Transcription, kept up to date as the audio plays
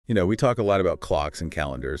We talk a lot about clocks and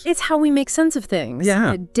calendars. It's how we make sense of things.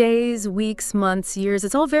 Yeah. Days, weeks, months, years,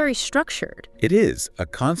 it's all very structured. It is a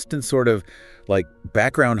constant sort of like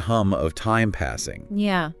background hum of time passing.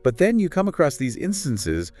 Yeah. But then you come across these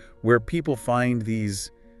instances where people find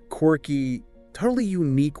these quirky, totally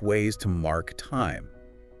unique ways to mark time.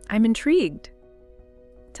 I'm intrigued.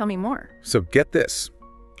 Tell me more. So get this.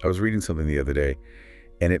 I was reading something the other day,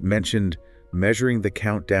 and it mentioned measuring the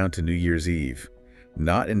countdown to New Year's Eve.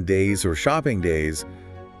 Not in days or shopping days,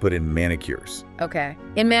 but in manicures. Okay.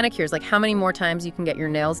 In manicures, like how many more times you can get your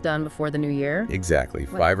nails done before the new year? Exactly.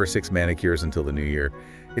 5 or 6 manicures until the new year.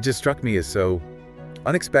 It just struck me as so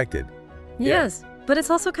unexpected. Yes. But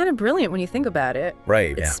it's also kind of brilliant when you think about it.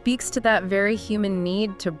 Right. It speaks to that very human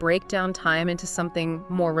need to break down time into something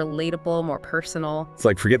more relatable, more personal. It's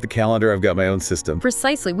like, forget the calendar, I've got my own system.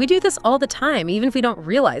 Precisely. We do this all the time, even if we don't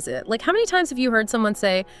realize it. Like, how many times have you heard someone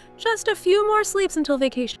say, just a few more sleeps until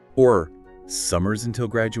vacation? Or summers until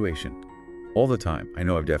graduation. All the time. I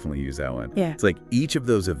know I've definitely used that one. Yeah. It's like each of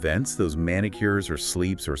those events, those manicures or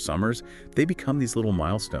sleeps or summers, they become these little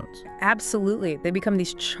milestones. Absolutely. They become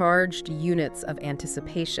these charged units of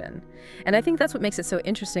anticipation. And I think that's what makes it so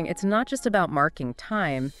interesting. It's not just about marking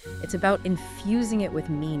time, it's about infusing it with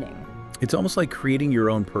meaning. It's almost like creating your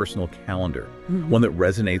own personal calendar, one that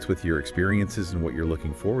resonates with your experiences and what you're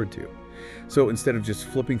looking forward to. So instead of just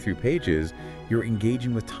flipping through pages, you're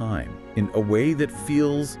engaging with time in a way that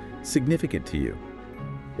feels significant to you.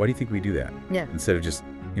 Why do you think we do that? Yeah. Instead of just,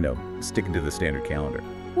 sticking to the standard calendar.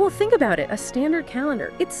 Well, think about it. A standard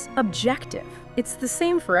calendar, it's objective. It's the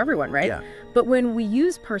same for everyone, right? Yeah. But when we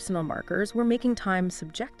use personal markers, we're making time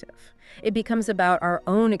subjective. It becomes about our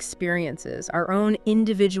own experiences, our own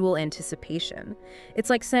individual anticipation.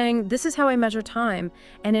 It's like saying, this is how I measure time,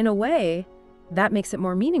 and in a way, that makes it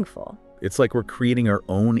more meaningful. It's like we're creating our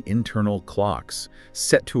own internal clocks,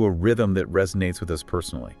 set to a rhythm that resonates with us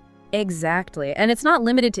personally. Exactly. And it's not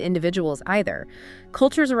limited to individuals either.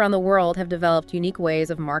 Cultures around the world have developed unique ways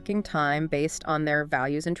of marking time based on their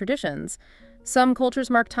values and traditions. Some cultures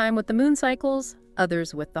mark time with the moon cycles,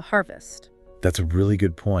 others with the harvest. That's a really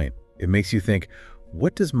good point. It makes you think,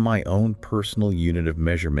 what does my own personal unit of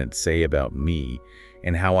measurement say about me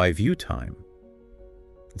and how I view time?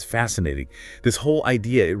 It's fascinating. This whole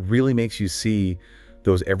idea, it really makes you see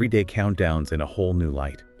those everyday countdowns in a whole new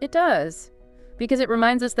light. It does. Because it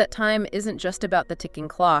reminds us that time isn't just about the ticking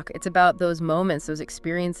clock. It's about those moments, those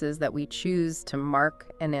experiences that we choose to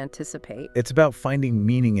mark and anticipate. It's about finding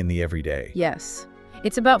meaning in the everyday. Yes.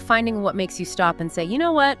 It's about finding what makes you stop and say, you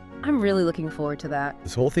know what? I'm really looking forward to that.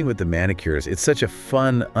 This whole thing with the manicures, it's such a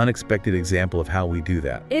fun, unexpected example of how we do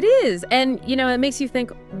that. It is. And, it makes you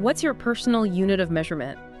think, what's your personal unit of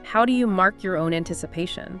measurement? How do you mark your own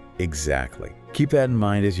anticipation? Exactly. Keep that in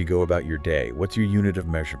mind as you go about your day. What's your unit of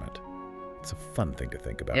measurement? It's a fun thing to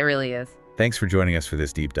think about. It really is. Thanks for joining us for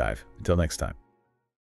this deep dive. Until next time.